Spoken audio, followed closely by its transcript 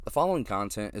The following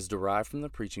content is derived from the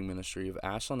preaching ministry of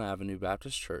Ashland Avenue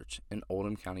Baptist Church in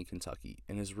Oldham County, Kentucky,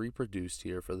 and is reproduced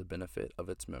here for the benefit of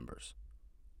its members.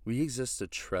 We exist to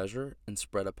treasure and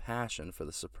spread a passion for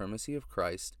the supremacy of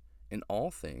Christ in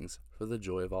all things for the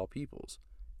joy of all peoples,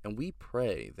 and we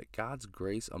pray that God's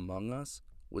grace among us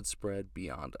would spread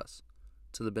beyond us,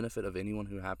 to the benefit of anyone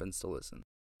who happens to listen.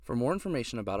 For more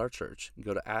information about our church,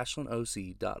 go to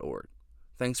ashlandoc.org.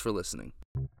 Thanks for listening.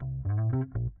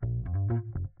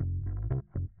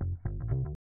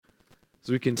 As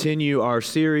we continue our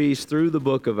series through the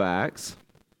book of Acts,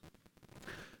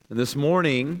 and this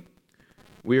morning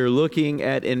we are looking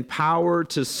at empowered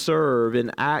to serve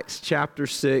in Acts chapter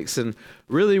 6, and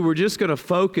really we're just going to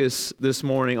focus this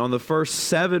morning on the first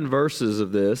 7 verses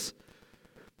of this,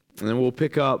 and then we'll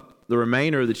pick up the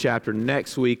remainder of the chapter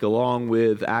next week along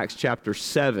with Acts chapter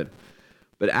 7.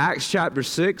 But Acts chapter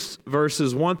 6,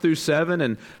 verses 1 through 7,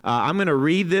 and I'm going to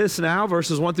read this now,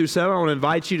 verses 1 through 7. I want to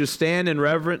invite you to stand in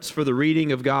reverence for the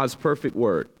reading of God's perfect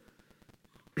word.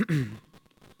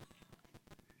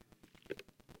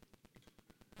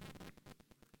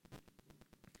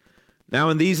 Now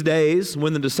in these days,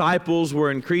 when the disciples were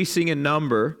increasing in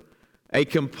number, a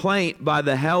complaint by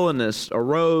the Hellenists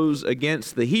arose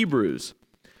against the Hebrews,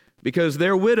 because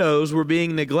their widows were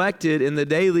being neglected in the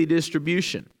daily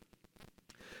distribution.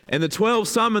 And the 12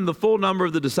 summoned the full number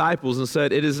of the disciples and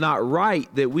said, "It is not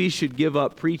right that we should give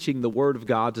up preaching the word of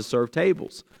God to serve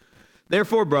tables.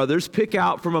 Therefore, brothers, pick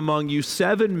out from among you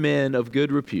 7 men of good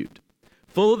repute,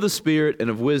 full of the Spirit and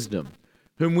of wisdom,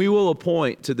 whom we will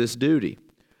appoint to this duty.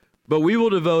 But we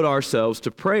will devote ourselves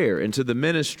to prayer and to the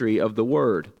ministry of the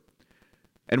word."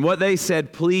 And what they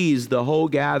said pleased the whole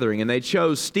gathering, and they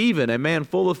chose Stephen, a man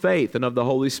full of faith and of the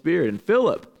Holy Spirit, and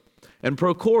Philip, and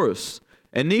Prochorus,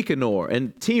 and Nicanor,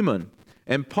 and Timon,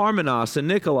 and Parmenas, and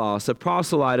Nicholas, a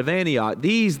proselyte of Antioch.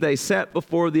 These they set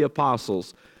before the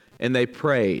apostles, and they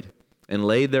prayed and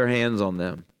laid their hands on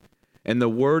them. And the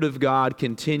word of God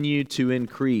continued to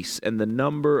increase, and the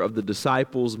number of the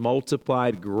disciples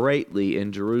multiplied greatly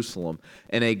in Jerusalem.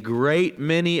 And a great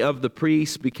many of the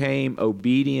priests became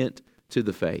obedient to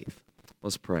the faith.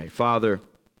 Let's pray. Father,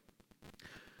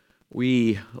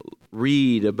 we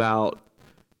read about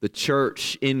the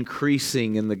church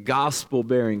increasing and the gospel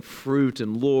bearing fruit,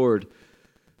 and Lord,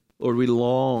 we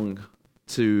long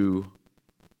to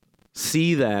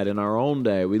see that in our own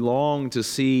day. We long to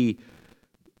see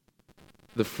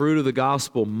the fruit of the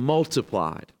gospel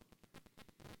multiplied.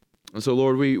 And so,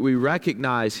 Lord, we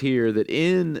recognize here that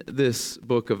in this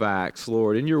book of Acts,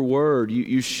 Lord, in your word,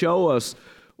 you show us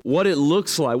what it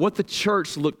looks like, what the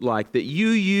church looked like that you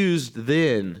used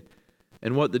then,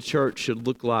 and what the church should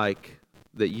look like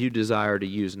that you desire to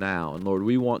use now. And Lord,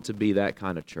 we want to be that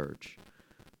kind of church,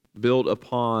 built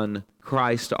upon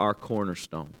Christ, our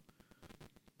cornerstone.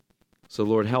 So,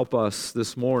 Lord, help us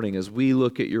this morning as we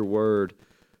look at your word.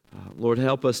 Lord,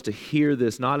 help us to hear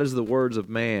this not as the words of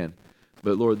man,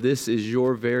 but Lord, this is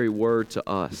your very word to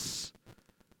us.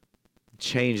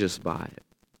 Change us by it.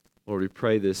 Lord, we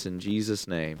pray this in Jesus'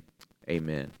 name.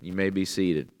 Amen. You may be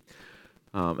seated.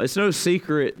 It's no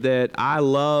secret that I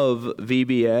love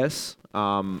VBS.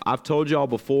 I've told y'all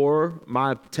before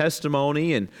my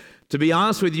testimony, and to be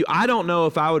honest with you, I don't know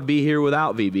if I would be here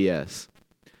without VBS.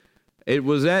 It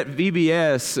was at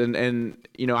VBS, and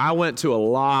you know, I went to a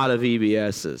lot of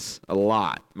VBSs, a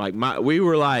lot. We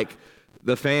were like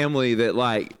the family that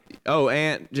like, oh,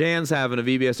 Aunt Jan's having a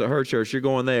VBS at her church, you're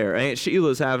going there. Aunt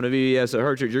Sheila's having a VBS at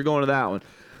her church, you're going to that one.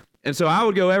 And so I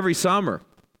would go every summer.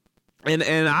 And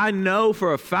I know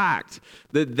for a fact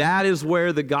that is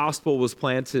where the gospel was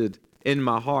planted in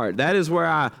my heart. That is where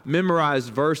I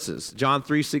memorized verses. John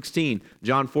 3:16,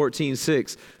 John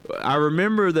 14:6. I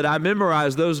remember that I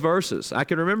memorized those verses. I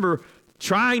can remember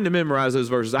trying to memorize those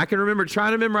verses. I can remember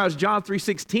trying to memorize John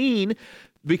 3:16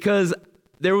 because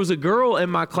there was a girl in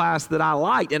my class that I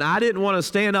liked, and I didn't want to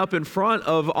stand up in front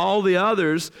of all the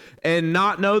others and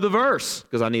not know the verse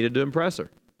because I needed to impress her.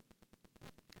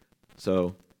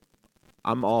 So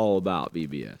I'm all about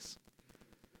VBS.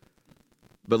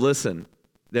 But listen,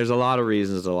 there's a lot of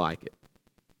reasons to like it.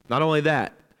 Not only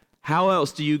that, how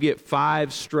else do you get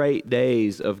 5 straight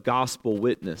days of gospel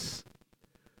witness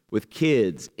with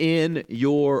kids in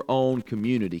your own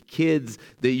community? Kids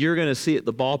that you're going to see at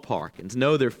the ballpark and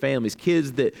know their families.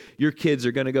 Kids that your kids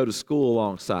are going to go to school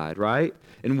alongside, right?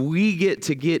 And we get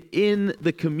to get in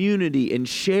the community and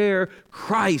share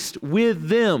Christ with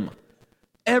them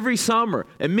every summer.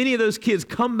 And many of those kids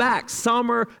come back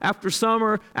summer after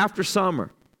summer after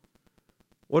summer.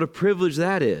 What a privilege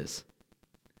that is.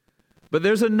 But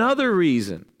there's another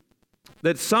reason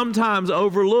that's sometimes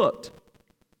overlooked.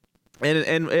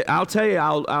 And I'll tell you,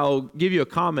 I'll give you a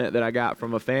comment that I got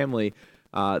from a family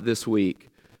this week.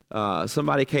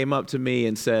 Somebody came up to me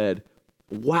and said,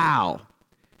 "Wow,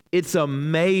 it's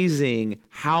amazing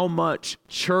how much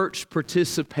church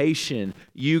participation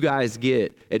you guys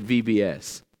get at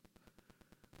VBS."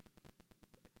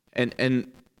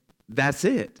 And that's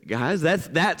it, guys.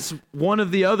 That's one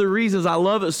of the other reasons I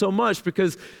love it so much,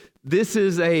 because this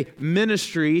is a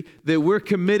ministry that we're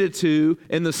committed to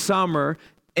in the summer,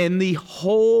 and the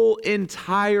whole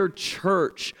entire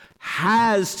church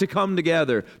has to come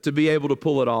together to be able to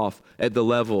pull it off at the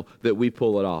level that we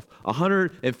pull it off.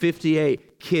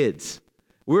 158 kids.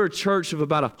 We're a church of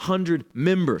about 100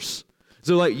 members.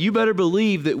 So you better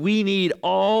believe that we need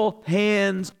all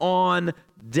hands on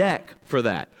deck for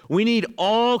that. We need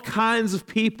all kinds of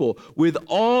people with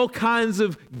all kinds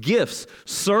of gifts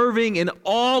serving in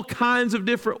all kinds of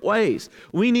different ways.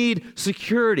 We need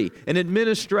security and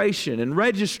administration and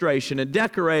registration and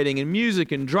decorating and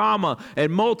music and drama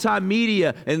and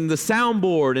multimedia and the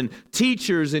soundboard and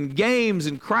teachers and games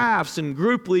and crafts and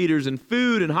group leaders and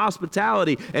food and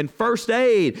hospitality and first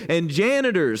aid and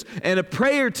janitors and a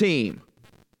prayer team.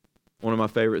 One of my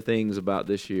favorite things about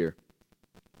this year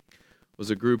was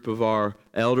a group of our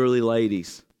elderly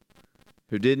ladies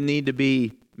who didn't need to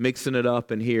be mixing it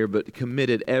up in here, but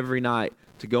committed every night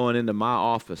to going into my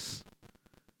office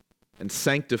and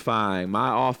sanctifying my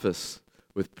office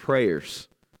with prayers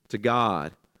to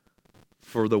God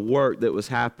for the work that was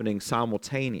happening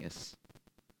simultaneous.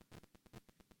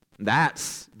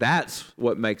 That's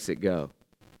what makes it go,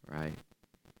 right?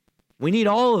 We need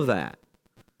all of that.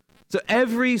 So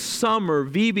every summer,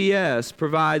 VBS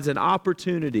provides an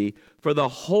opportunity for the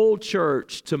whole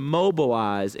church to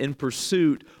mobilize in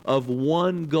pursuit of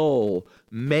one goal: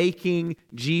 making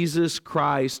Jesus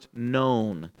Christ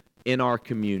known in our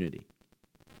community.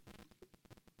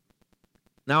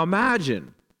 Now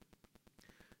imagine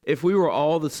if we were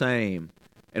all the same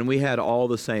and we had all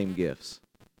the same gifts.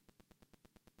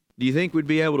 Do you think we'd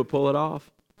be able to pull it off?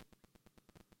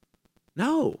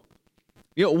 No.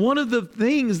 One of the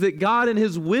things that God in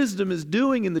His wisdom is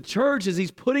doing in the church is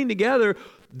He's putting together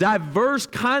diverse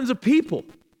kinds of people,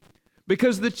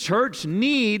 because the church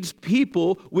needs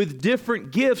people with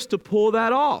different gifts to pull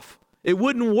that off. It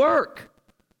wouldn't work.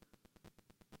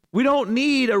 We don't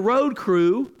need a road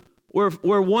crew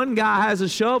where one guy has a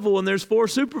shovel and there's 4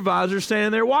 supervisors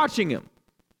standing there watching him.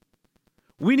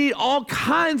 We need all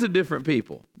kinds of different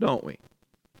people, don't we?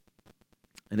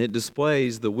 And it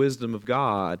displays the wisdom of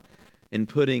God in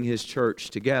putting His church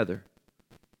together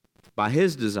by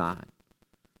His design,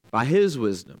 by His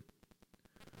wisdom.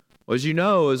 Well, as you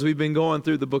know, as we've been going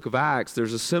through the book of Acts,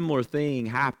 there's a similar thing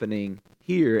happening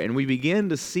here, and we begin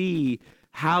to see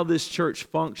how this church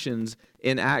functions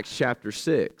in Acts chapter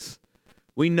 6.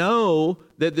 We know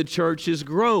that the church is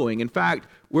growing. In fact,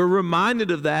 we're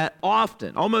reminded of that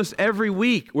often. Almost every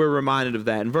week we're reminded of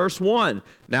that. In verse 1,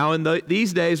 now in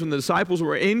these days when the disciples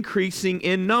were increasing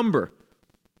in number,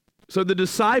 so the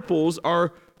disciples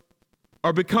are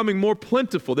becoming more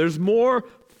plentiful. There's more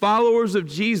followers of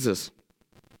Jesus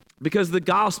because the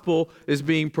gospel is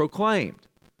being proclaimed.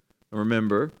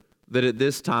 Remember that at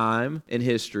this time in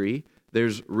history,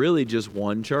 there's really just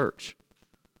one church.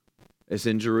 It's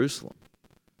in Jerusalem.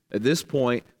 At this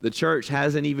point, the church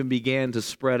hasn't even began to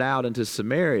spread out into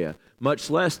Samaria, much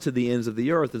less to the ends of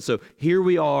the earth. And so here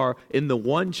we are in the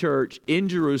one church in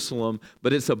Jerusalem,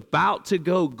 but it's about to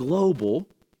go global,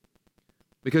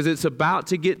 because it's about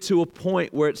to get to a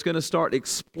point where it's going to start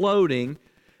exploding.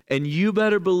 And you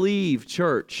better believe,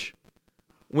 church,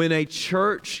 when a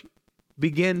church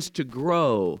begins to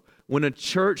grow, when a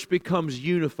church becomes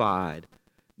unified,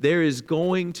 there is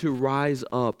going to rise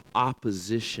up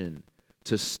opposition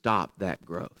to stop that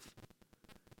growth.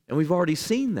 And we've already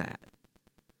seen that.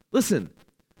 Listen,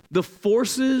 the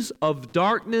forces of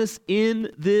darkness in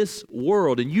this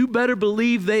world, and you better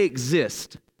believe they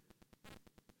exist,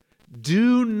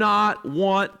 do not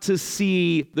want to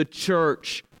see the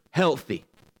church healthy.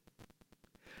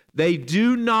 They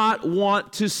do not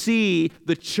want to see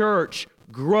the church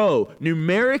grow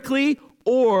numerically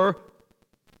or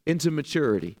into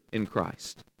maturity in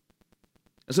Christ.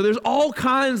 And so there's all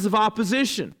kinds of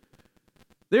opposition.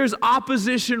 There's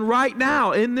opposition right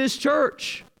now in this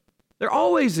church. There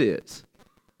always is.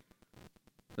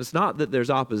 It's not that there's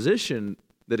opposition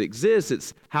that exists,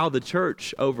 it's how the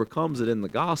church overcomes it in the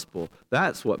gospel.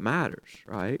 That's what matters,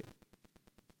 right?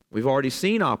 We've already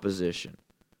seen opposition.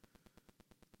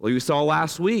 Well, we saw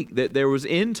last week that there was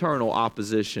internal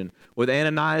opposition with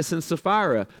Ananias and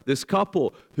Sapphira, this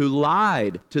couple who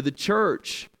lied to the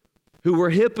church, who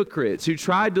were hypocrites, who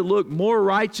tried to look more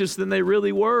righteous than they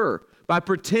really were by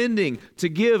pretending to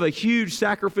give a huge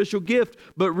sacrificial gift,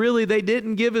 but really they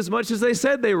didn't give as much as they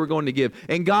said they were going to give,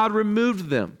 and God removed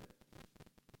them.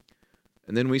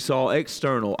 And then we saw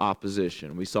external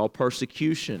opposition. We saw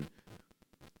persecution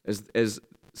as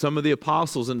some of the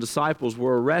apostles and disciples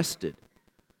were arrested.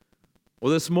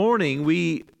 Well, this morning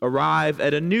we arrive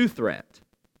at a new threat.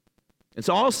 It's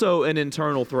also an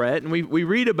internal threat, and we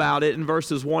read about it in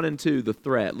verses 1 and 2, the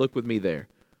threat. Look with me there.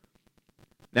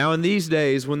 Now in these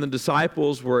days, when the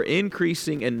disciples were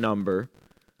increasing in number,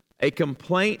 a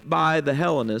complaint by the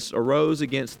Hellenists arose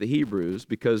against the Hebrews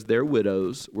because their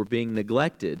widows were being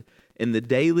neglected in the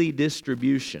daily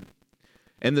distribution.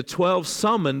 And the 12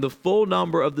 summoned the full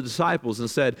number of the disciples and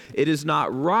said, "It is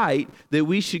not right that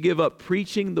we should give up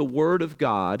preaching the word of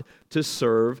God to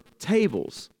serve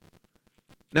tables."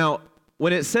 Now,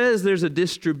 when it says there's a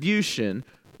distribution,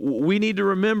 we need to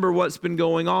remember what's been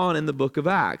going on in the book of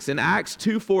Acts. In Acts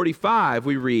 2:45,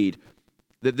 we read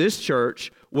that this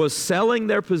church was selling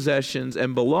their possessions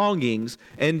and belongings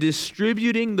and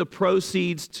distributing the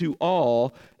proceeds to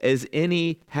all as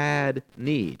any had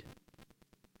need.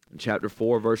 In chapter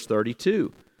 4, verse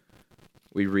 32,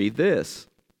 we read this.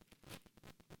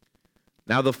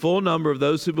 Now the full number of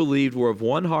those who believed were of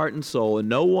one heart and soul, and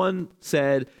no one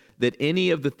said that any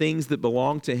of the things that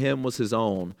belonged to him was his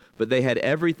own, but they had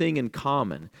everything in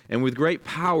common. And with great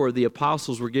power the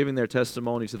apostles were giving their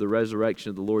testimony to the resurrection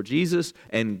of the Lord Jesus,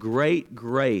 and great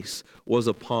grace was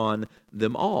upon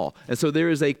them all. And so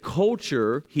there is a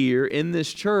culture here in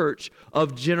this church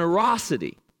of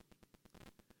generosity.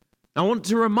 I want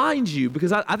to remind you,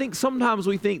 because I think sometimes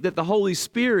we think that the Holy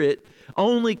Spirit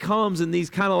only comes in these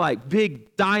kind of like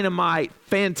big dynamite,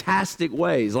 fantastic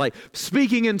ways, like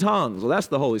speaking in tongues. Well, that's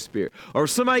the Holy Spirit. Or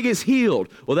somebody gets healed.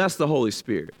 Well, that's the Holy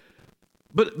Spirit.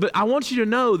 But I want you to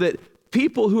know that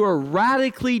people who are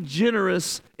radically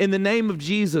generous in the name of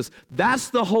Jesus, that's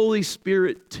the Holy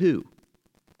Spirit too.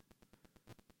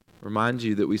 Remind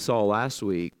you that we saw last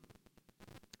week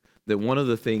that one of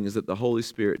the things that the Holy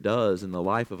Spirit does in the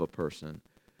life of a person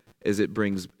is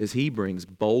He brings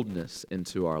boldness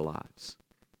into our lives.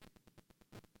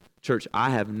 Church,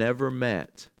 I have never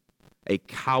met a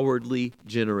cowardly,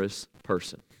 generous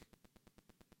person.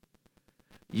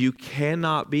 You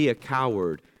cannot be a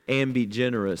coward and be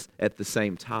generous at the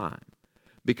same time,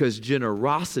 because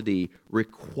generosity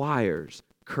requires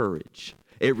courage.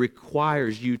 It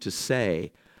requires you to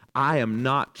say, I am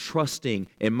not trusting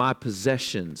in my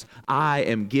possessions. I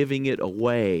am giving it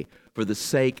away for the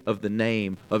sake of the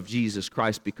name of Jesus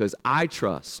Christ, because I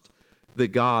trust the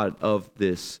God of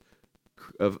this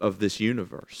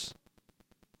universe.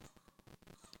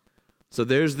 So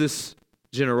there's this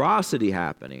generosity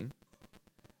happening,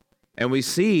 and we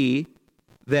see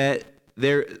that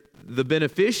the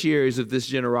beneficiaries of this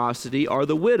generosity are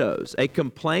the widows. A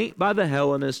complaint by the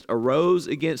Hellenists arose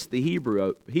against the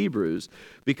Hebrews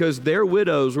because their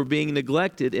widows were being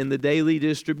neglected in the daily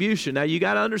distribution. Now, you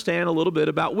got to understand a little bit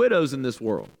about widows in this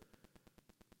world.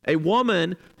 A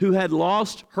woman who had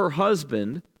lost her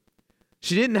husband,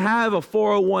 she didn't have a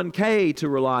 401k to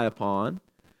rely upon.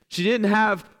 She didn't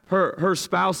have her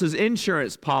spouse's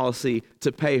insurance policy to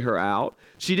pay her out.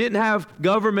 She didn't have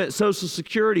government Social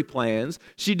Security plans.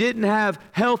 She didn't have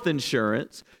health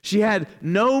insurance. She had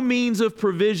no means of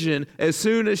provision as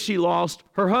soon as she lost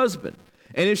her husband.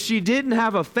 And if she didn't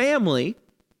have a family,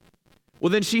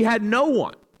 well, then she had no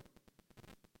one.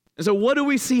 And so what do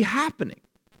we see happening?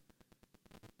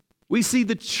 We see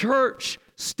the church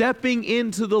stepping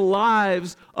into the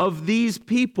lives of these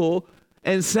people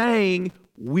and saying,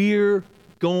 we're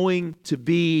going to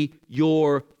be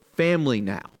your family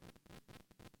now.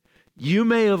 You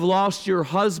may have lost your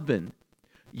husband.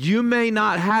 You may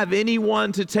not have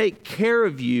anyone to take care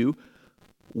of you.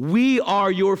 We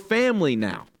are your family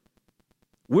now.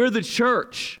 We're the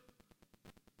church.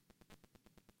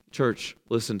 Church,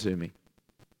 listen to me.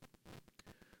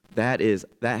 That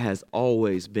has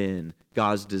always been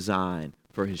God's design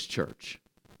for His church.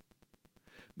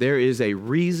 There is a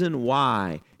reason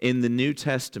why in the New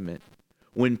Testament,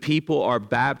 when people are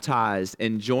baptized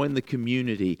and join the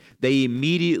community, they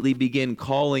immediately begin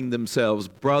calling themselves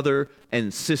brother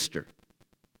and sister.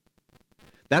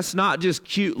 That's not just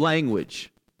cute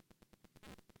language.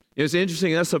 It's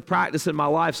interesting, that's a practice in my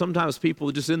life. Sometimes people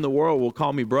just in the world will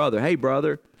call me brother. Hey,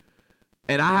 brother.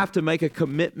 And I have to make a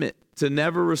commitment to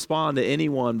never respond to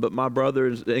anyone but my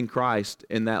brothers in Christ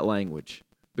in that language.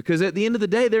 Because at the end of the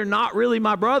day, they're not really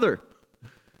my brother.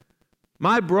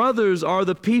 My brothers are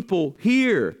the people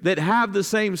here that have the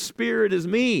same spirit as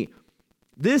me.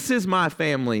 This is my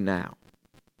family now.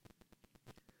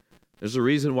 There's a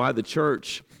reason why the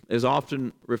church is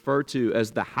often referred to as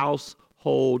the household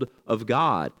household of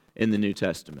God in the New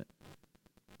Testament.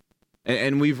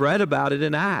 And we've read about it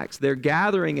in Acts. They're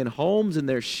gathering in homes and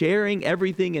they're sharing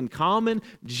everything in common,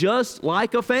 just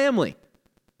like a family.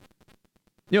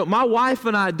 You know, my wife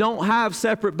and I don't have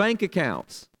separate bank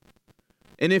accounts.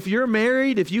 And if you're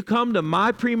married, if you come to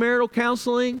my premarital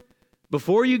counseling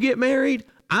before you get married,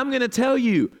 I'm going to tell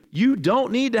you, you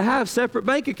don't need to have separate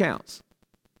bank accounts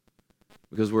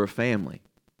because we're a family.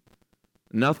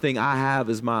 Nothing I have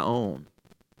is my own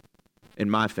in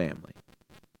my family.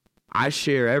 I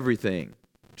share everything.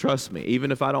 Trust me,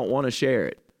 even if I don't want to share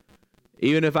it.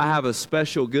 Even if I have a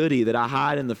special goodie that I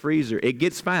hide in the freezer, it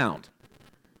gets found.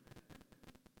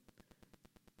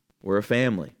 We're a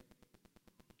family.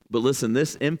 But listen,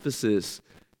 this emphasis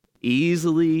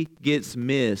easily gets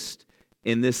missed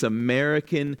in this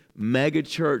American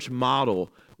megachurch model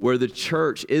where the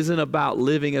church isn't about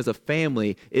living as a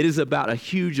family. It is about a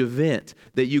huge event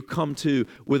that you come to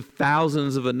with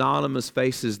thousands of anonymous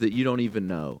faces that you don't even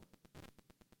know.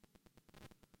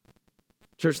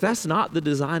 Church, that's not the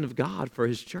design of God for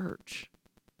His church.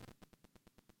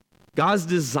 God's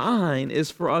design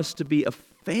is for us to be a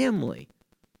family.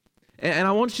 And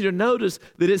I want you to notice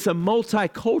that it's a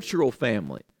multicultural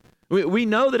family. We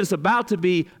know that it's about to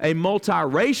be a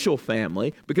multiracial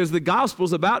family because the gospel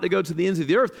is about to go to the ends of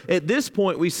the earth. At this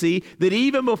point, we see that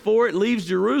even before it leaves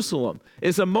Jerusalem,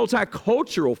 it's a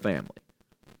multicultural family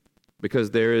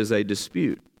because there is a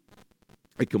dispute,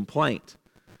 a complaint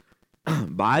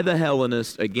by the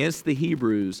Hellenists against the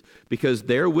Hebrews because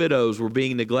their widows were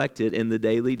being neglected in the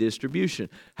daily distribution.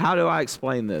 How do I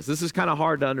explain this? This is kind of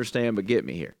hard to understand, but get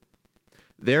me here.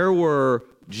 There were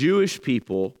Jewish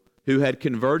people who had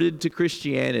converted to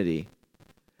Christianity,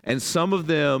 and some of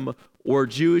them were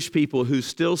Jewish people who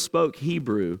still spoke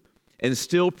Hebrew and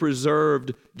still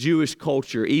preserved Jewish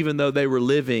culture, even though they were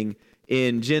living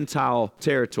in Gentile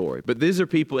territory. But these are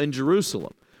people in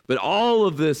Jerusalem. But all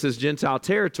of this is Gentile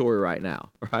territory right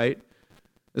now, right?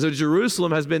 And so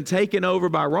Jerusalem has been taken over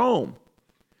by Rome.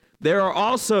 There are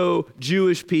also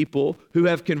Jewish people who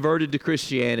have converted to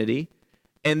Christianity,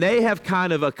 and they have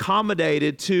kind of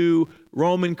accommodated to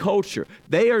Roman culture.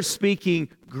 They are speaking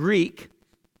Greek,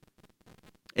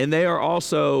 and they are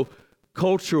also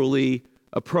culturally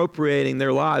appropriating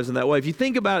their lives in that way. If you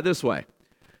think about it this way,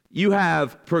 you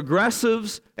have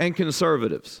progressives and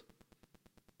conservatives.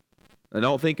 And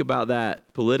don't think about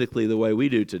that politically the way we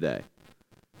do today.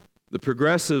 The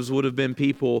progressives would have been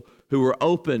people who were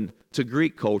open to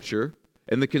Greek culture,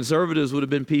 and the conservatives would have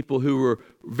been people who were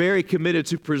very committed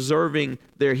to preserving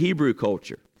their Hebrew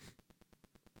culture.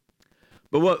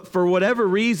 But for whatever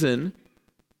reason,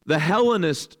 the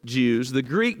Hellenist Jews, the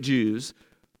Greek Jews,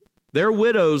 their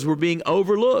widows were being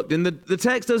overlooked. And the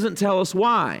text doesn't tell us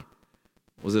why.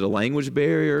 Was it a language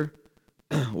barrier?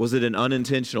 Was it an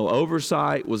unintentional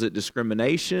oversight? Was it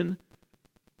discrimination?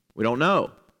 We don't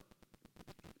know.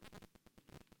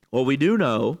 What we do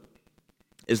know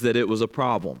is that it was a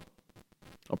problem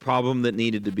that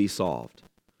needed to be solved.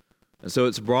 And so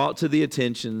it's brought to the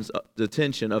attention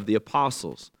of the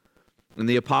apostles. And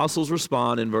the apostles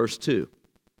respond in verse 2.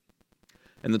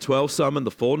 And the 12 summoned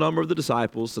the full number of the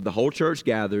disciples, so the whole church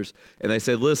gathers, and they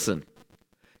said, listen,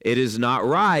 it is not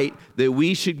right that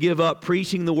we should give up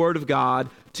preaching the word of God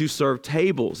to serve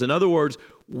tables. In other words,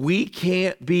 we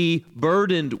can't be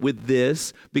burdened with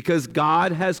this because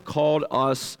God has called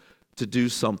us to do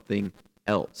something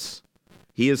else.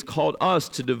 He has called us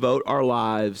to devote our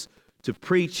lives to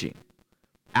preaching.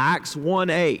 Acts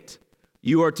 1:8,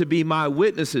 you are to be my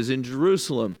witnesses in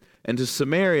Jerusalem and to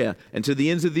Samaria and to the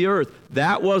ends of the earth.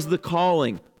 That was the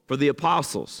calling for the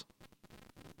apostles.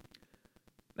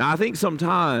 Now, I think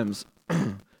sometimes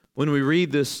when we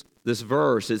read this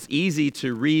verse, it's easy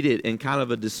to read it in kind of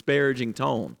a disparaging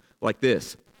tone like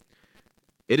this.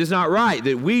 It is not right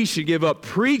that we should give up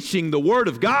preaching the word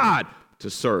of God to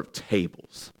serve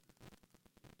tables.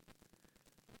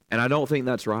 And I don't think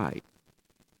that's right.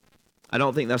 I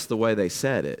don't think that's the way they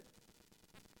said it.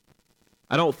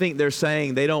 I don't think they're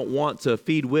saying they don't want to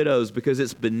feed widows because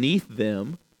it's beneath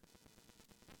them.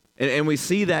 And we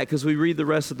see that because we read the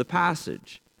rest of the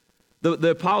passage.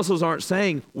 The apostles aren't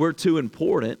saying we're too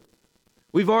important.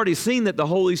 We've already seen that the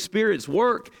Holy Spirit's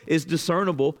work is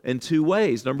discernible in two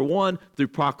ways. Number one, through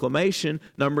proclamation.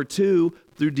 Number two,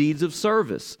 through deeds of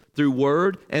service, through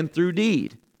word and through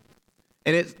deed.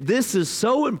 And this is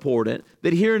so important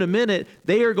that here in a minute,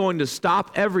 they are going to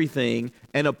stop everything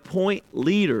and appoint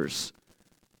leaders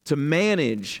to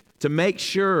manage, to make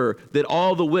sure that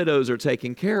all the widows are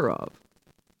taken care of.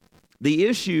 The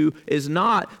issue is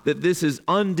not that this is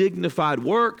undignified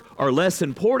work or less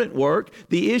important work.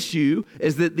 The issue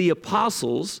is that the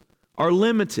apostles are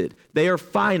limited. They are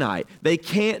finite. They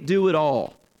can't do it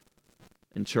all.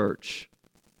 And church,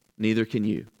 neither can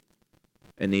you,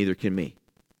 and neither can me.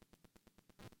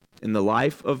 In the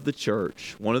life of the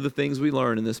church, one of the things we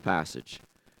learn in this passage,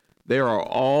 there are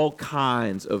all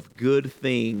kinds of good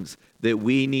things that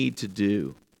we need to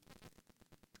do.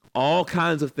 All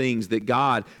kinds of things that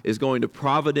God is going to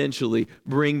providentially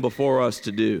bring before us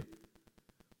to do.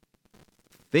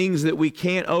 Things that we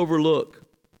can't overlook.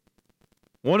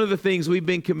 One of the things we've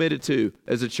been committed to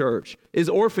as a church is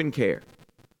orphan care.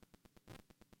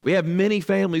 We have many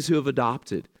families who have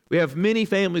adopted. We have many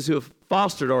families who have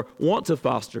fostered or want to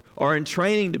foster or are in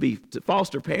training to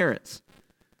foster parents.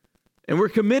 And we're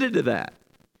committed to that.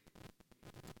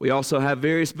 We also have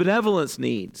various benevolence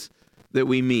needs that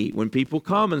we meet. When people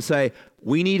come and say,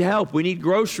 we need help, we need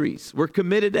groceries, we're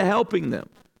committed to helping them.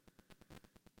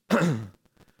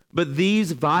 But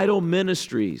these vital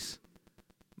ministries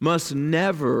must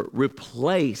never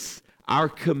replace our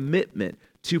commitment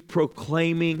to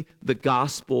proclaiming the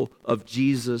gospel of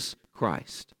Jesus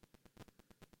Christ.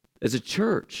 As a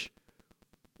church,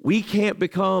 we can't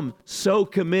become so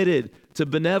committed to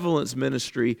benevolence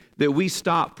ministry that we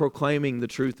stop proclaiming the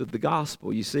truth of the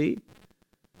gospel, you see?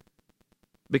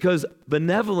 Because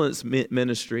benevolence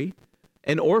ministry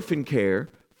and orphan care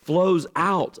flows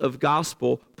out of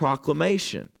gospel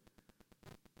proclamation.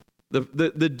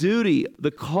 The duty,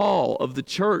 the call of the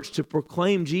church to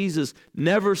proclaim Jesus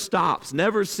never stops,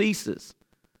 never ceases.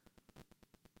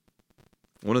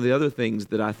 One of the other things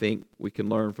that I think we can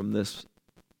learn from this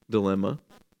dilemma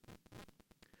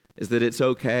is that it's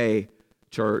okay,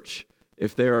 church,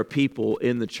 if there are people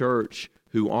in the church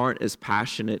who aren't as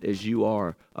passionate as you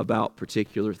are about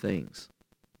particular things,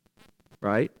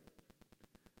 right?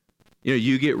 You know,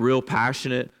 you get real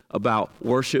passionate about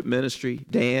worship ministry.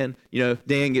 Dan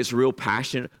gets real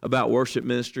passionate about worship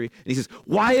ministry. And he says,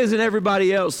 why isn't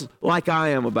everybody else like I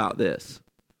am about this?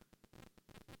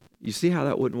 You see how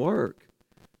that wouldn't work?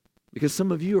 Because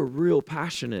some of you are real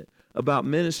passionate about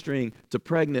ministering to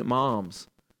pregnant moms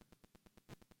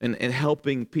and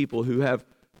helping people who have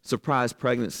surprise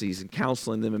pregnancies and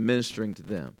counseling them and ministering to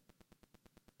them.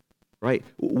 Right?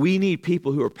 We need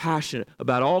people who are passionate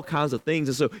about all kinds of things.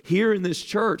 And so here in this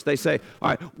church, they say, all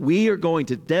right, we are going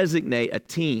to designate a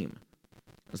team.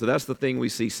 And so that's the thing we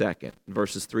see second, in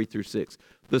verses 3-6.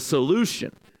 The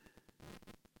solution.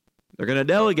 They're going to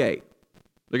delegate.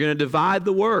 They're going to divide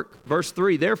the work. Verse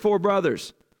 3, therefore,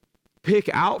 brothers, pick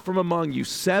out from among you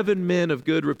 7 men of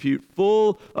good repute,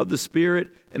 full of the Spirit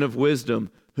and of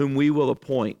wisdom, whom we will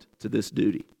appoint to this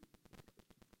duty.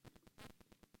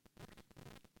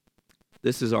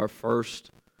 This is our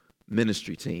first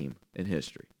ministry team in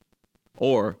history.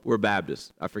 Or we're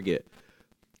Baptists, I forget.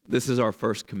 This is our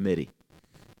first committee.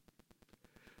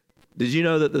 Did you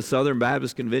know that the Southern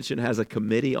Baptist Convention has a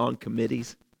committee on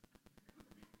committees?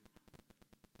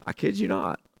 I kid you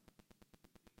not.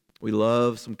 We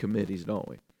love some committees, don't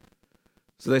we?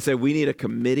 So they say we need a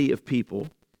committee of people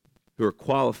who are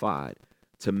qualified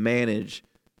to manage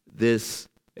this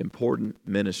important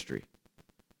ministry.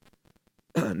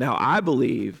 Now, I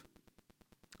believe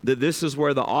that this is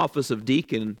where the office of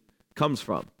deacon comes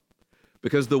from,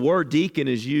 because the word deacon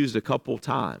is used a couple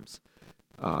times.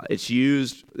 It's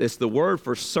the word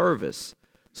for service.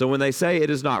 So when they say it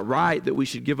is not right that we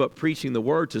should give up preaching the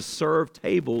word to serve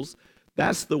tables,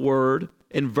 that's the word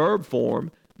in verb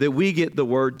form that we get the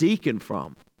word deacon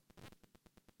from.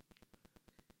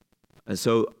 And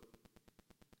so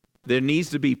there needs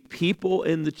to be people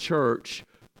in the church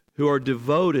who are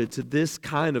devoted to this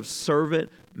kind of servant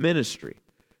ministry.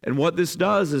 And what this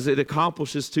does is it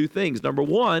accomplishes 2 things. Number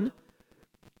 1,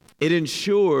 it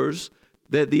ensures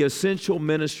that the essential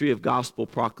ministry of gospel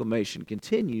proclamation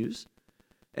continues.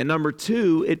 And number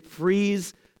 2, it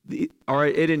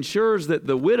ensures that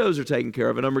the widows are taken care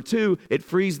of. And number 2, it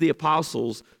frees the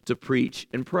apostles to preach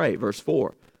and pray. Verse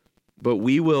 4, but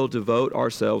we will devote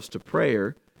ourselves to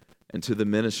prayer and to the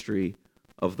ministry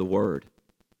of the word.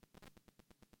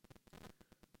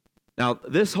 Now,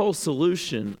 this whole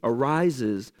solution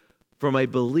arises from a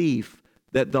belief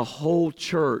that the whole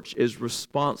church is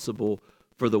responsible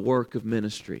for the work of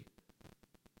ministry.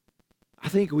 I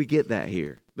think we get that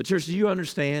here. But church, do you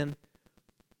understand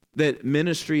that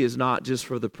ministry is not just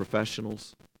for the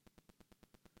professionals?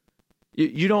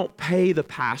 You don't pay the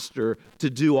pastor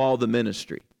to do all the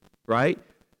ministry, right?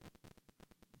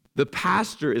 The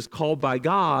pastor is called by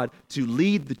God to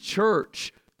lead the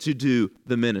church to do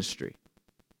the ministry.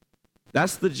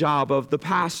 That's the job of the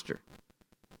pastor.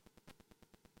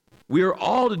 We are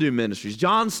all to do ministries.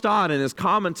 John Stott, in his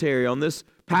commentary on this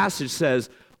passage, says,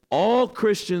 all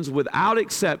Christians without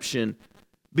exception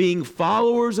being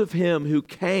followers of him who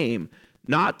came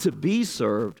not to be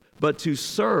served, but to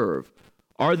serve,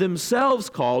 are themselves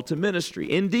called to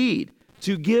ministry. Indeed,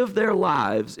 to give their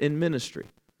lives in ministry.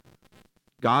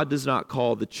 God does not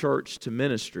call the church to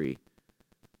ministry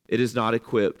it is not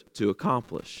equipped to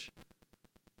accomplish.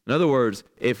 In other words,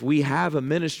 if we have a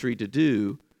ministry to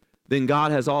do, then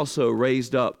God has also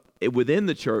raised up within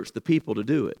the church the people to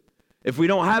do it. If we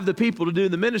don't have the people to do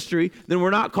the ministry, then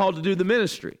we're not called to do the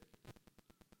ministry.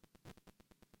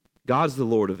 God's the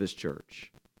Lord of his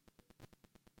church.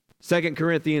 2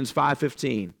 Corinthians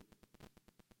 5:15.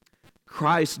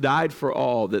 Christ died for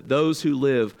all, that those who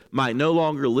live might no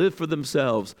longer live for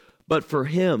themselves, but for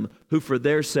him who for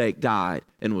their sake died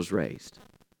and was raised.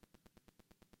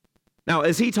 Now,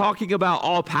 is he talking about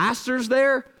all pastors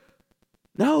there?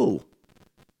 No.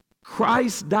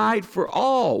 Christ died for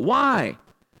all. Why?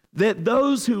 That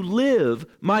those who live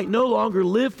might no longer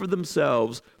live for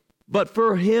themselves, but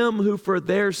for him who for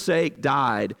their sake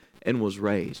died and was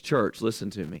raised. Church, listen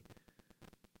to me.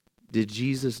 Did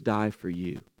Jesus die for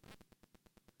you?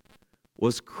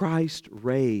 Was Christ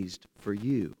raised for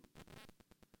you?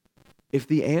 If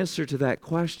the answer to that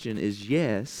question is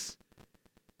yes,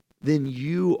 then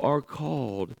you are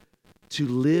called to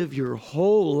live your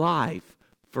whole life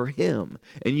for him.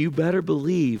 And you better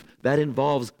believe that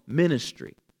involves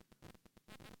ministry.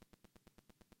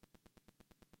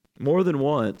 More than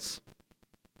once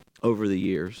over the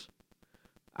years,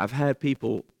 I've had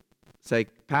people say,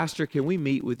 Pastor, can we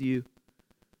meet with you?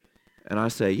 And I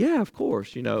say, yeah, of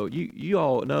course. You know, you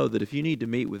all know that if you need to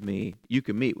meet with me, you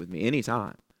can meet with me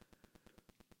anytime.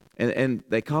 And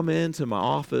they come into my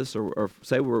office or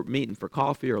say we're meeting for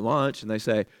coffee or lunch, and they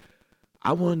say,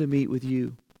 I wanted to meet with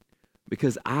you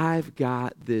because I've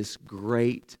got this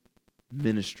great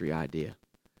ministry idea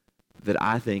that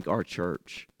I think our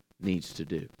church needs to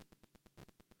do.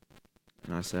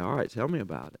 And I say, all right, tell me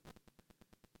about it.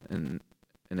 And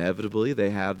inevitably, they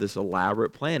have this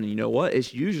elaborate plan. And you know what?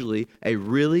 It's usually a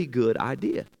really good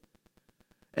idea.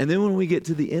 And then when we get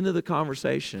to the end of the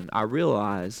conversation, I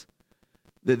realize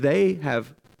that they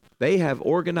have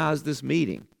organized this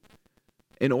meeting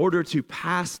in order to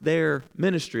pass their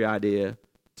ministry idea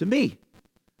to me.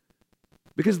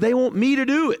 Because they want me to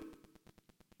do it.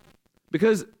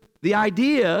 Because the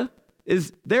idea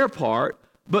is their part,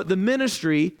 but the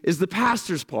ministry is the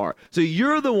pastor's part. So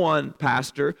you're the one,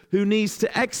 pastor, who needs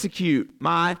to execute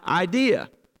my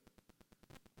idea.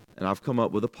 And I've come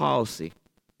up with a policy.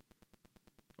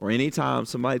 Or anytime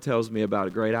somebody tells me about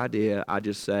a great idea, I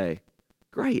just say,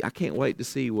 great, I can't wait to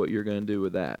see what you're going to do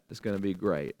with that. It's going to be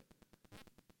great.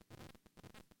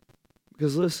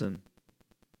 Because listen,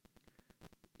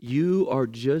 you are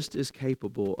just as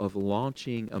capable of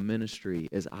launching a ministry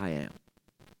as I am.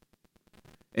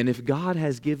 And if God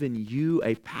has given you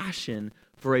a passion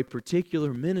for a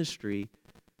particular ministry,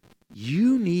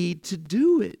 you need to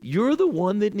do it. You're the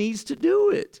one that needs to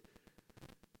do it.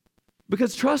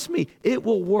 Because trust me, it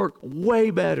will work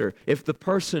way better if the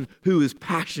person who is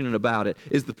passionate about it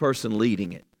is the person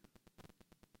leading it.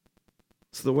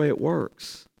 It's the way it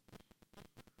works.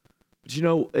 But you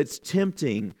know, it's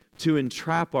tempting to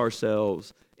entrap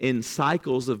ourselves in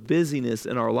cycles of busyness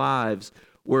in our lives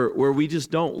where we just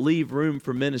don't leave room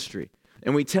for ministry.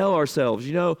 And we tell ourselves,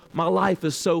 you know, my life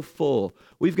is so full.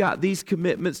 We've got these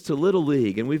commitments to Little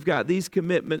League, and we've got these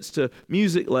commitments to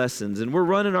music lessons, and we're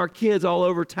running our kids all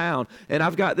over town, and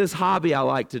I've got this hobby I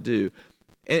like to do.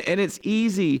 And it's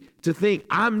easy to think,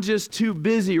 I'm just too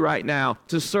busy right now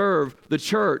to serve the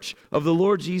church of the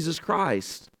Lord Jesus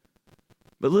Christ.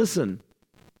 But listen,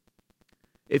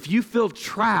 if you feel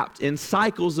trapped in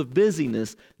cycles of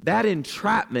busyness, that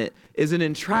entrapment is an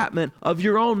entrapment of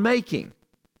your own making.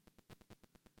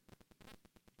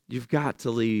 You've got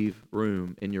to leave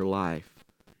room in your life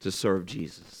to serve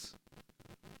Jesus.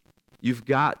 You've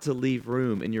got to leave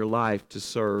room in your life to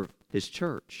serve his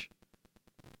church.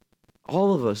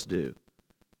 All of us do.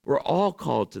 We're all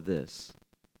called to this.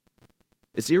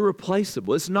 It's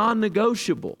irreplaceable. It's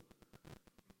non-negotiable.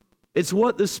 It's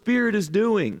what the Spirit is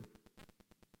doing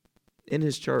in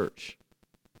his church.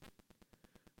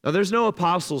 Now, there's no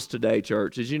apostles today,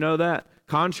 church. Did you know that?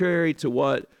 Contrary to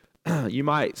what you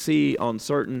might see on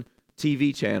certain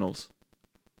TV channels,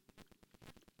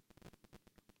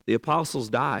 the apostles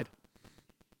died.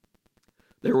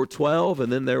 There were 12,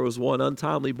 and then there was one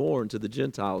untimely born to the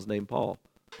Gentiles named Paul.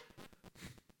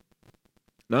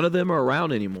 None of them are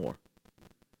around anymore.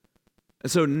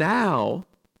 And so now,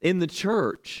 in the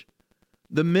church,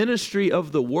 the ministry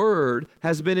of the word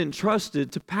has been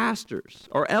entrusted to pastors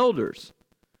or elders.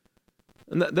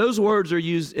 And those words are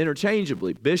used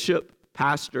interchangeably: bishop,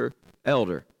 pastor,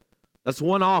 elder. That's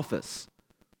one office.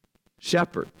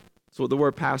 shepherd. That's what the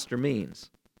word pastor means.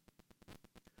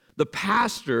 The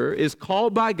pastor is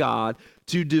called by God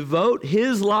to devote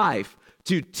his life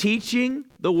to teaching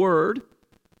the word,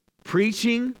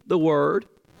 preaching the word,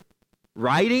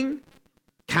 writing,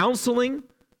 counseling,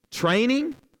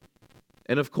 training,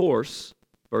 and of course,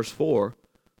 verse 4,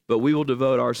 but we will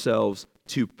devote ourselves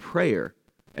to prayer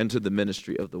and to the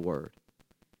ministry of the word.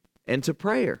 And to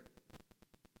prayer.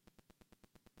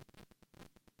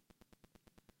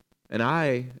 And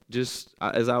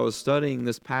as I was studying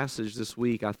this passage this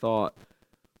week, I thought,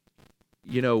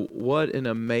 what an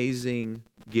amazing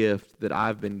gift that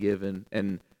I've been given.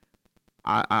 And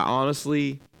I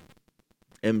honestly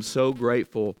am so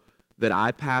grateful that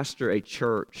I pastor a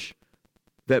church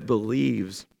that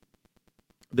believes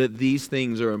that these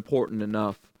things are important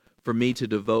enough for me to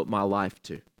devote my life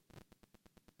to.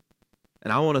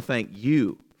 And I want to thank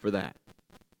you for that.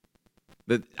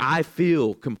 That I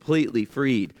feel completely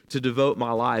freed to devote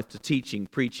my life to teaching,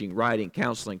 preaching, writing,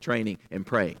 counseling, training, and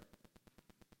praying.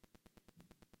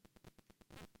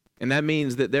 And that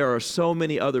means that there are so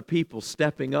many other people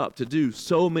stepping up to do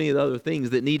so many other things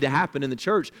that need to happen in the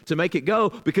church to make it go,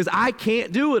 because I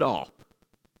can't do it all.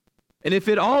 And if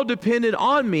it all depended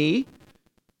on me,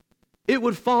 it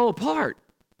would fall apart.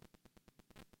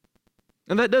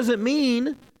 And that doesn't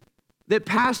mean that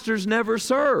pastors never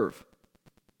serve.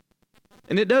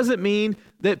 And it doesn't mean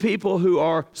that people who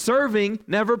are serving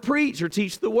never preach or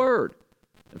teach the word.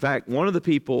 In fact, one of the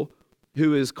people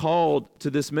who is called to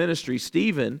this ministry,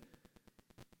 Stephen,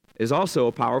 is also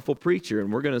a powerful preacher,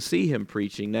 and we're going to see him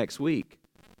preaching next week.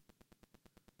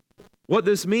 What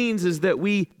this means is that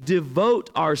we devote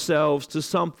ourselves to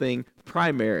something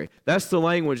primary. That's the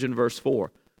language in verse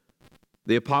 4.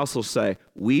 The apostles say,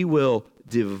 we will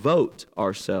devote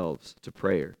ourselves to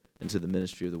prayer and to the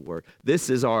ministry of the word. This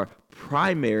is our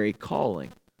primary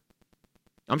calling.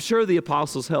 I'm sure the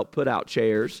apostles helped put out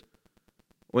chairs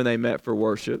when they met for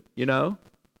worship,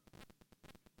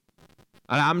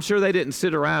 I'm sure they didn't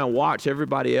sit around and watch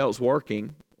everybody else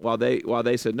working while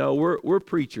they said, no, we're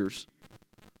preachers.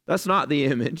 That's not the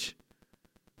image.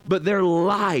 But their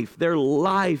life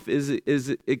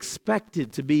is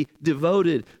expected to be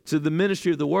devoted to the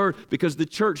ministry of the word, because the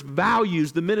church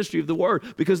values the ministry of the word,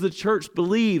 because the church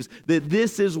believes that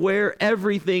this is where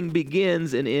everything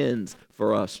begins and ends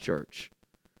for us, church,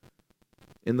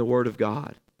 in the word of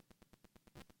God.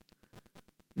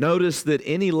 Notice that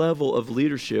any level of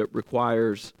leadership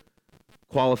requires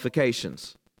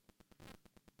qualifications.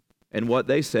 And what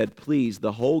they said, please,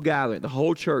 the whole gathering, the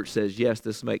whole church says, yes,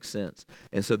 this makes sense.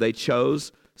 And so they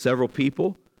chose several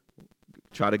people.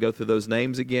 Try to go through those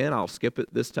names again. I'll skip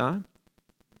it this time.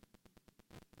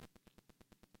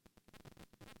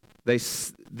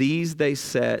 These they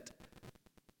set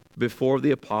before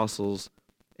the apostles,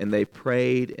 and they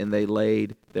prayed and they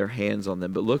laid their hands on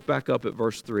them. But look back up at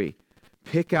verse 3.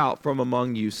 Pick out from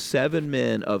among you 7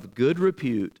 men of good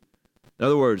repute. In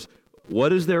other words,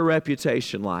 what is their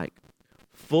reputation like?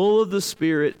 Full of the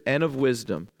Spirit and of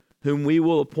wisdom, whom we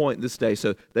will appoint this day.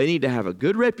 So they need to have a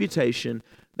good reputation.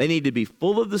 They need to be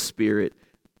full of the Spirit.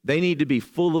 They need to be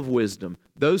full of wisdom.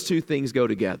 Those two things go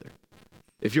together.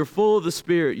 If you're full of the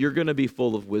Spirit, you're going to be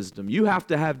full of wisdom. You have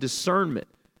to have discernment.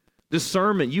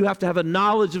 You have to have a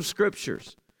knowledge of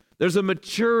Scriptures. There's a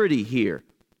maturity here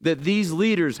that these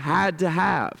leaders had to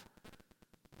have.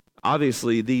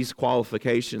 Obviously, these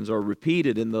qualifications are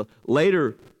repeated in the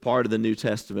later part of the New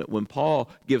Testament when Paul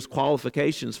gives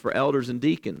qualifications for elders and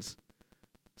deacons.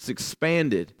 It's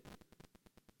expanded.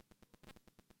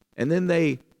 And then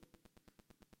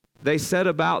they set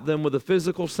about them with a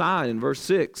physical sign in verse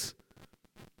 6.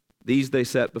 These they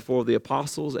set before the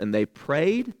apostles, and they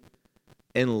prayed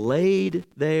and laid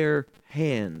their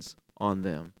hands on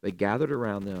them. They gathered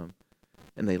around them,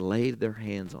 and they laid their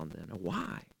hands on them. Now,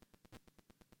 why?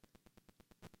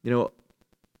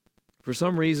 For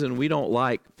some reason, we don't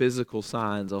like physical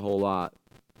signs a whole lot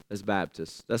as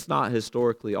Baptists. That's not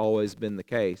historically always been the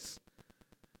case.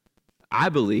 I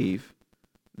believe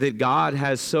that God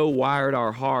has so wired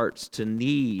our hearts to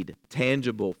need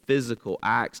tangible, physical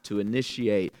acts to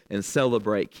initiate and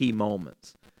celebrate key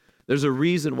moments. There's a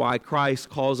reason why Christ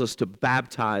calls us to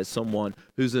baptize someone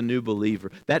who's a new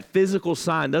believer. That physical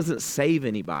sign doesn't save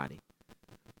anybody.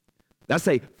 That's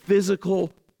a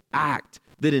physical act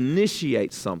that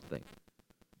initiates something.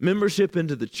 Membership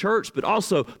into the church, but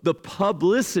also the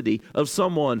publicity of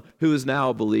someone who is now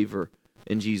a believer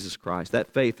in Jesus Christ.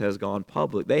 That faith has gone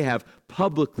public. They have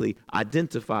publicly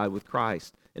identified with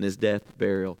Christ in his death,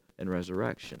 burial, and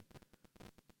resurrection.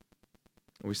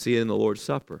 We see it in the Lord's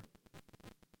Supper.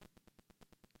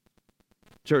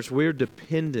 Church, we're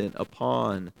dependent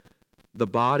upon the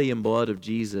body and blood of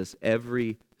Jesus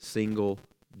every single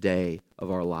day of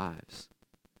our lives.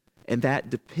 And that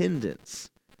dependence,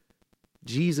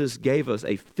 Jesus gave us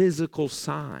a physical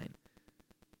sign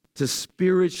to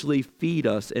spiritually feed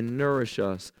us and nourish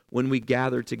us when we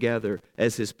gather together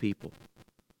as His people.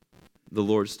 The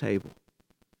Lord's table.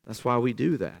 That's why we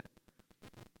do that.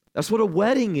 That's what a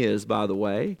wedding is, by the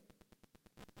way.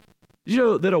 Did you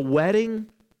know that a wedding,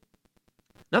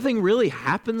 nothing really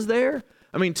happens there?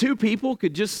 I mean, two people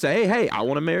could just say, hey, I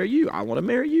want to marry you. I want to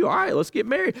marry you. All right, let's get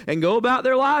married and go about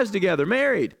their lives together,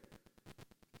 married.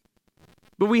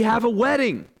 But we have a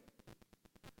wedding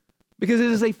because it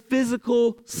is a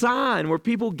physical sign where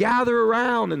people gather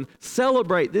around and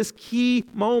celebrate this key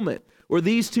moment where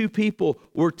these two people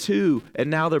were two and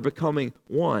now they're becoming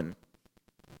one.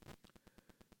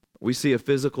 We see a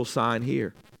physical sign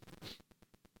here.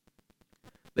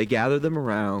 They gather them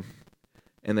around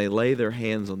and they lay their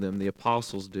hands on them. The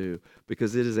apostles do,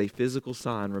 because it is a physical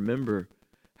sign. Remember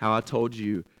how I told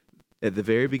you at the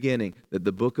very beginning that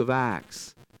the book of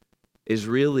Acts is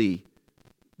really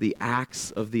the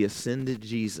acts of the ascended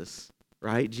Jesus,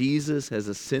 right? Jesus has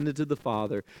ascended to the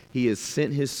Father. He has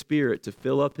sent His Spirit to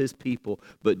fill up His people,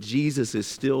 but Jesus is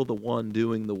still the one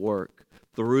doing the work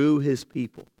through His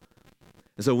people.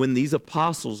 And so when these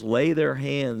apostles lay their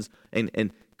hands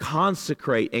and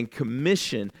consecrate and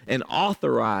commission and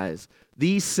authorize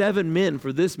these 7 men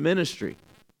for this ministry,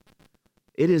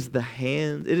 it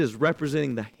is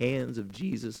representing the hands of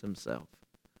Jesus Himself.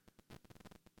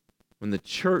 When the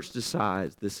church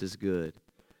decides this is good,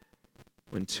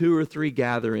 when 2 or 3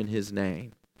 gather in His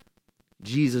name,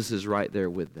 Jesus is right there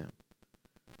with them.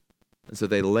 And so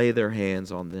they lay their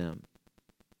hands on them.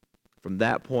 From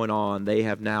that point on, they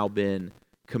have now been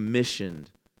commissioned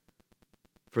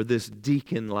for this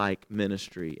deacon-like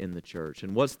ministry in the church.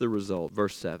 And what's the result?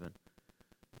 Verse 7.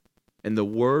 And the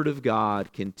word of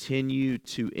God continued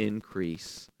to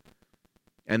increase,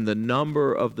 and the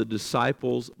number of the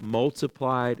disciples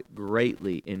multiplied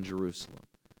greatly in Jerusalem.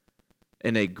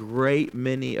 And a great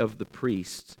many of the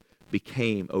priests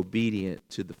became obedient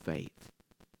to the faith.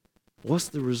 What's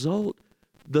the result?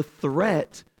 The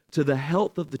threat to the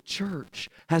health of the church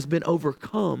has been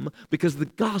overcome because the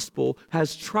gospel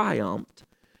has triumphed.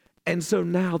 And so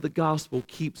now the gospel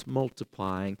keeps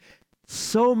multiplying,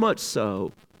 so much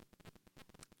so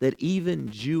that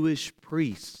even Jewish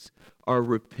priests are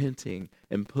repenting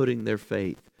and putting their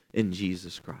faith in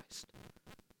Jesus Christ.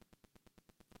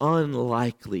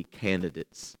 Unlikely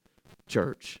candidates,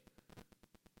 church.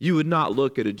 You would not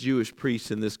look at a Jewish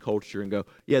priest in this culture and go,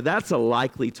 yeah, that's a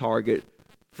likely target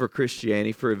for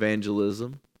Christianity, for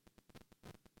evangelism.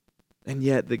 And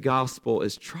yet the gospel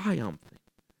is triumphing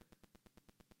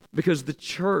because the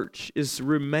church is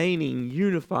remaining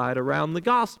unified around the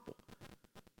gospel.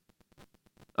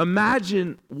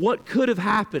 Imagine what could have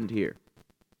happened here.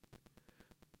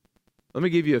 Let me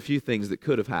give you a few things that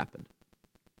could have happened.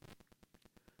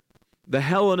 The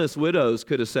Hellenist widows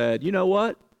could have said, you know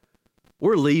what?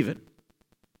 We're leaving.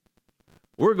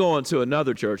 We're going to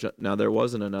another church. Now, there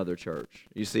wasn't another church,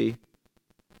 you see?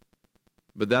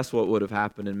 But that's what would have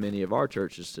happened in many of our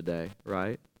churches today,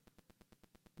 right?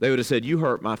 They would have said, you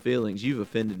hurt my feelings. You've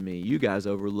offended me. You guys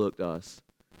overlooked us.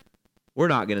 We're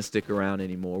not going to stick around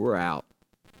anymore. We're out.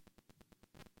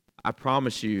 I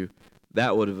promise you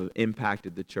that would have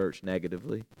impacted the church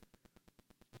negatively.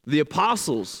 The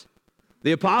apostles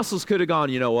could have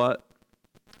gone, you know what?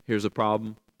 Here's a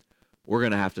problem. We're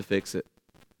going to have to fix it.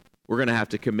 We're going to have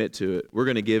to commit to it. We're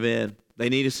going to give in. They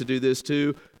need us to do this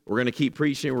too. We're going to keep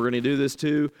preaching. We're going to do this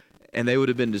too. And they would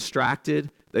have been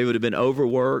distracted. They would have been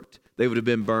overworked. They would have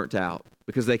been burnt out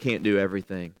because they can't do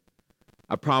everything.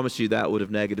 I promise you that would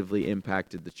have negatively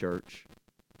impacted the church.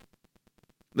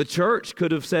 The church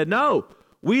could have said, no,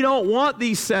 we don't want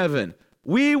these 7.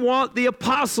 We want the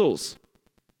apostles.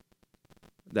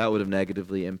 That would have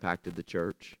negatively impacted the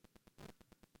church.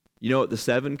 You know what the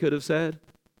 7 could have said?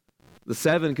 The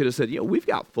 7 could have said, we've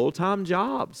got full-time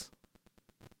jobs.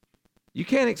 You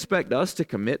can't expect us to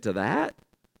commit to that.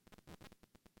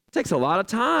 It takes a lot of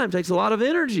time, takes a lot of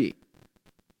energy.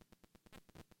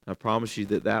 I promise you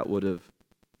that would have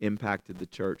impacted the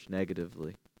church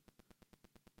negatively.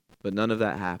 But none of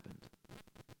that happened.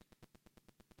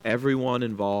 Everyone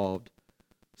involved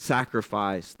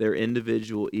sacrificed their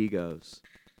individual egos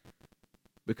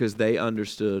because they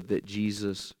understood that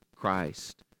Jesus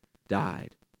Christ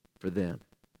died for them.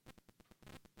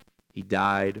 He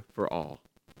died for all,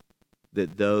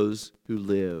 that those who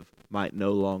live might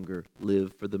no longer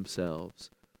live for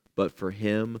themselves, but for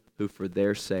him who for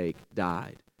their sake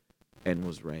died and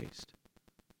was raised.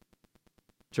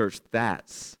 Church,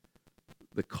 that's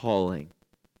the calling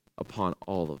upon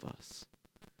all of us.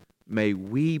 May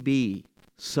we be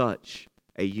such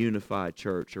a unified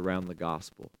church around the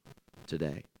gospel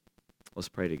today. Let's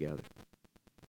pray together.